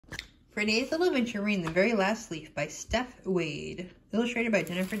For Today's Little Adventure, reading The Very Last Leaf by Steph Wade, illustrated by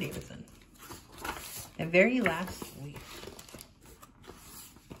Jennifer Davison. The Very Last Leaf.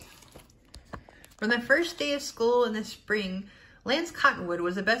 From the first day of school in the spring, Lance Cottonwood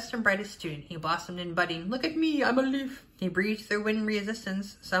was the best and brightest student. He blossomed in budding. Look at me, I'm a leaf. He breathed through wind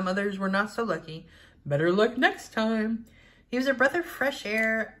resistance. Some others were not so lucky. Better luck next time. He was a breath of fresh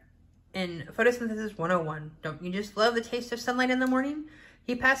air in Photosynthesis 101. Don't you just love the taste of sunlight in the morning?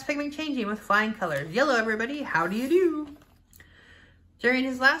 He passed pigment changing with flying colors. Yellow, everybody, how do you do? During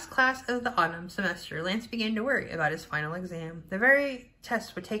his last class of the autumn semester, Lance began to worry about his final exam. The very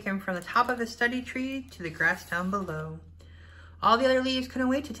test would take him from the top of his study tree to the grass down below. All the other leaves couldn't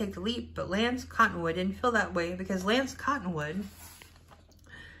wait to take the leap, but Lance Cottonwood didn't feel that way because Lance Cottonwood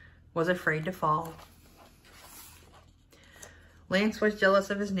was afraid to fall. Lance was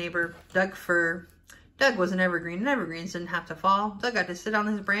jealous of his neighbor, Doug Fir. Doug was an evergreen, and evergreens didn't have to fall. Doug got to sit on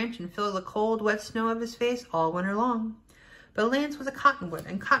his branch and feel the cold, wet snow of his face all winter long. But Lance was a cottonwood,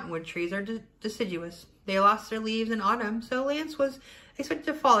 and cottonwood trees are deciduous. They lost their leaves in autumn, so Lance was expected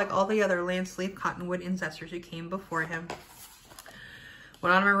to fall like all the other Lance leaf cottonwood ancestors who came before him.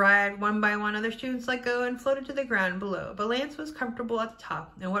 When autumn arrived, one by one, other students let go and floated to the ground below. But Lance was comfortable at the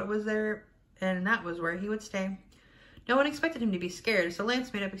top, and that was where he would stay. No one expected him to be scared, so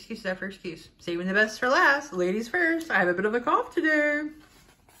Lance made up excuse after excuse. Saving the best for last. Ladies first. I have a bit of a cough today.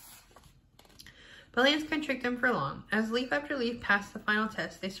 But Lance couldn't trick them for long. As leaf after leaf passed the final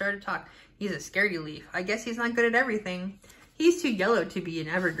test, they started to talk. He's a scaredy leaf. I guess he's not good at everything. He's too yellow to be an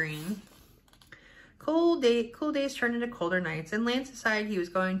evergreen. Cool days turned into colder nights, and Lance decided he was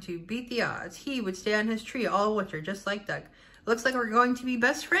going to beat the odds. He would stay on his tree all winter, just like Doug. Looks like we're going to be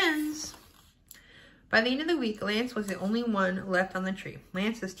best friends. By the end of the week, Lance was the only one left on the tree.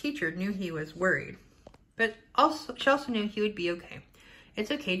 Lance's teacher knew he was worried, but she also knew he would be okay.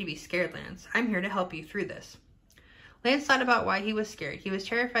 It's okay to be scared, Lance. I'm here to help you through this. Lance thought about why he was scared. He was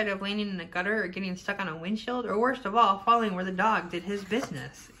terrified of landing in a gutter or getting stuck on a windshield, or worst of all, falling where the dog did his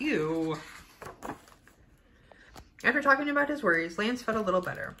business. Ew. After talking about his worries, Lance felt a little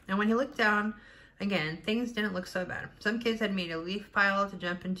better, and when he looked down again, things didn't look so bad. Some kids had made a leaf pile to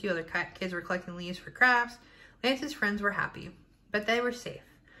jump into. Other kids were collecting leaves for crafts. Lance's friends were happy, but they were safe.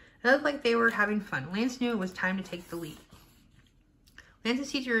 It looked like they were having fun. Lance knew it was time to take the leap.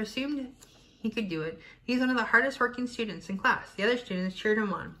 Lance's teacher assumed he could do it. He's one of the hardest working students in class. The other students cheered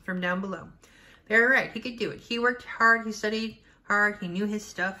him on from down below. They were right. He could do it. He worked hard. He studied hard. He knew his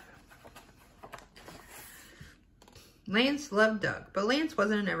stuff. Lance loved Doug, but Lance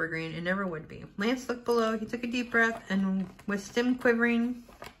wasn't an evergreen and never would be. Lance looked below, he took a deep breath, and with stem quivering,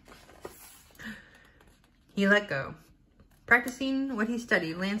 he let go. Practicing what he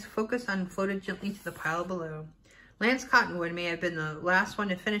studied, Lance focused on and floated gently to the pile below. Lance Cottonwood may have been the last one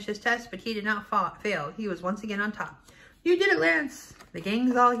to finish his test, but he did not fail. He was once again on top. You did it, Lance! The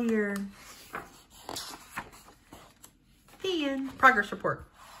gang's all here. The end. Progress report.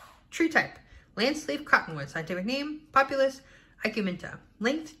 Tree type. Lance leaf cottonwood. Scientific name, Populus Icumenta.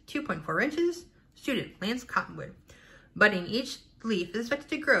 Length, 2.4 inches. Student, Lance Cottonwood. Budding, each leaf is expected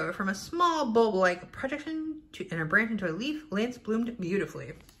to grow from a small bulb-like projection and a branch into a leaf. Lance bloomed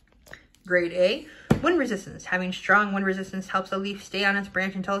beautifully. Grade A, wind resistance. Having strong wind resistance helps a leaf stay on its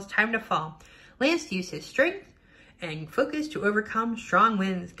branch until it's time to fall. Lance used his strength and focus to overcome strong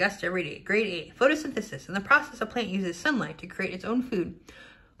winds, gusts every day. Grade A, photosynthesis. In the process, a plant uses sunlight to create its own food.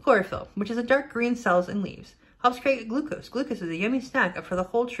 Chlorophyll, which is a dark green cells in leaves, helps create glucose. Glucose is a yummy snack for the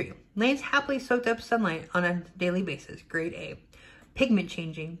whole tree. Lance happily soaked up sunlight on a daily basis. Grade A. Pigment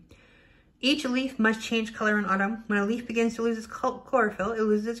changing. Each leaf must change color in autumn. When a leaf begins to lose its chlorophyll, it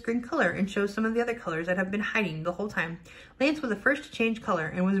loses its green color and shows some of the other colors that have been hiding the whole time. Lance was the first to change color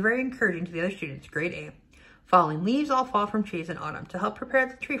and was very encouraging to the other students. Grade A. Falling. Leaves all fall from trees in autumn to help prepare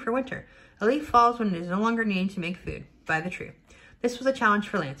the tree for winter. A leaf falls when it is no longer needed to make food by the tree. This was a challenge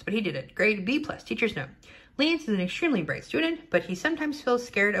for Lance, but he did it. Grade B+, teacher's note. Lance is an extremely bright student, but he sometimes feels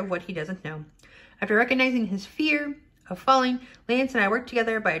scared of what he doesn't know. After recognizing his fear of falling, Lance and I worked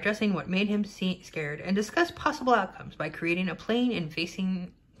together by addressing what made him scared and discussed possible outcomes by creating a plan and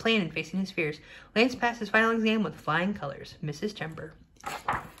facing his fears. Lance passed his final exam with flying colors. Mrs. Timber.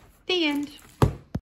 The end.